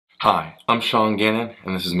Hi, I'm Sean Gannon,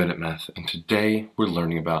 and this is Minute Math, and today we're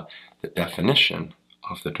learning about the definition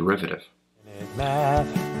of the derivative.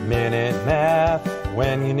 Minute Math,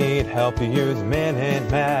 when you need help you use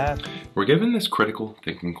Minute Math. We're given this critical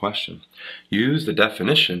thinking question. Use the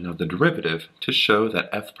definition of the derivative to show that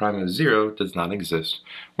f prime of 0 does not exist,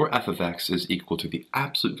 where f of x is equal to the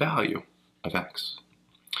absolute value of x.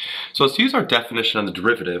 So let's use our definition of the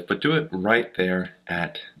derivative, but do it right there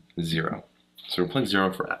at 0. So we're putting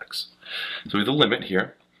 0 for x. So we have the limit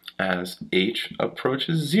here as h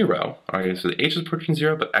approaches 0. Alright, so the h is approaching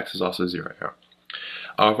 0, but x is also 0 here.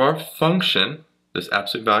 Of our function, this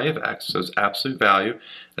absolute value of x, so it's absolute value,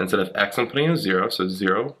 and instead of x I'm putting in 0, so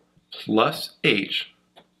 0 plus h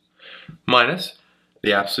minus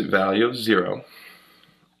the absolute value of 0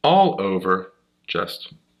 all over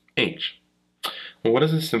just h. Well, what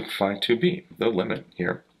does this simplify to be? The limit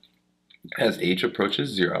here as h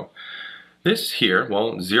approaches 0. This here,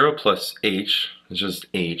 well, 0 plus h is just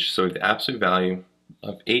h, so the absolute value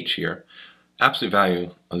of h here, absolute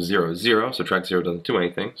value of 0 is 0, subtract 0 doesn't do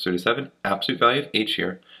anything, so we just have an absolute value of h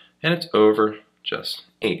here, and it's over just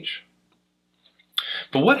h.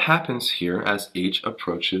 But what happens here as h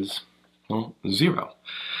approaches, well, 0?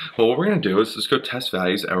 Well, what we're going to do is just go test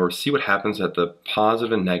values and see what happens at the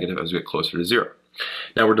positive and negative as we get closer to 0.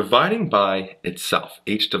 Now we're dividing by itself.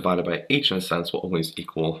 H divided by h in a sense will always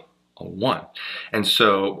equal 1. And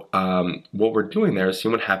so what we're doing there is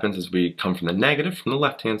seeing what happens as we come from the negative from the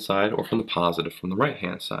left hand side or from the positive from the right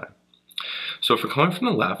hand side. So if we're coming from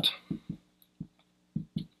the left,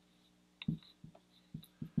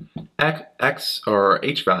 x or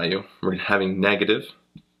h value, we're having negative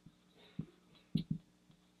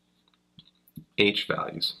h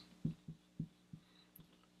values.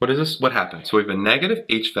 What is this? What happens? So we have a negative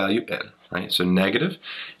h value in, right? So negative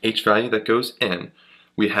h value that goes in.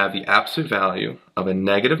 We have the absolute value of a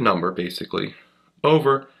negative number, basically,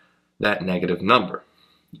 over that negative number.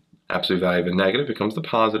 Absolute value of a negative becomes the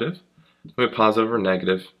positive. We have positive over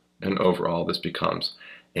negative, and overall this becomes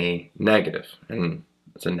a negative. And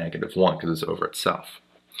it's a negative 1 because it's over itself.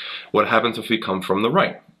 What happens if we come from the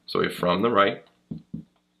right? So we have from the right,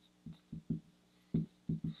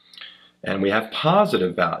 and we have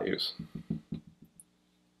positive values.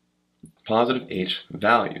 Positive h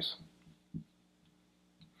values.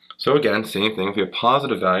 So again, same thing, if we have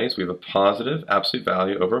positive values, we have a positive absolute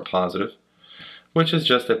value over a positive, which is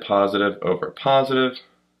just a positive over a positive,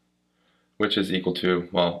 which is equal to,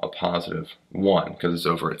 well, a positive 1, because it's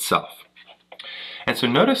over itself. And so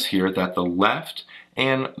notice here that the left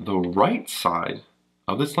and the right side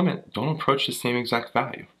of this limit don't approach the same exact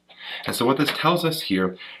value. And so what this tells us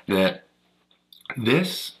here, that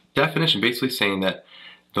this definition basically saying that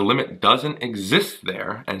the limit doesn't exist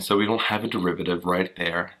there, and so we don't have a derivative right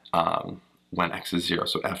there when x is 0.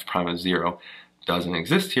 So f prime of 0 doesn't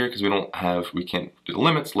exist here because we can't do the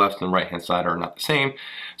limits. Left and right hand side are not the same,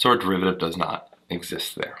 so our derivative does not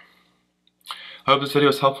exist there. I hope this video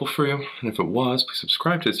was helpful for you, and if it was, please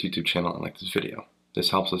subscribe to this YouTube channel and like this video.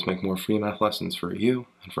 This helps us make more free math lessons for you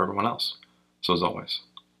and for everyone else. So as always,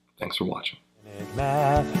 thanks for watching.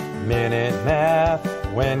 Minute Math,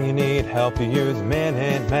 when you need help you use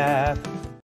Minute Math.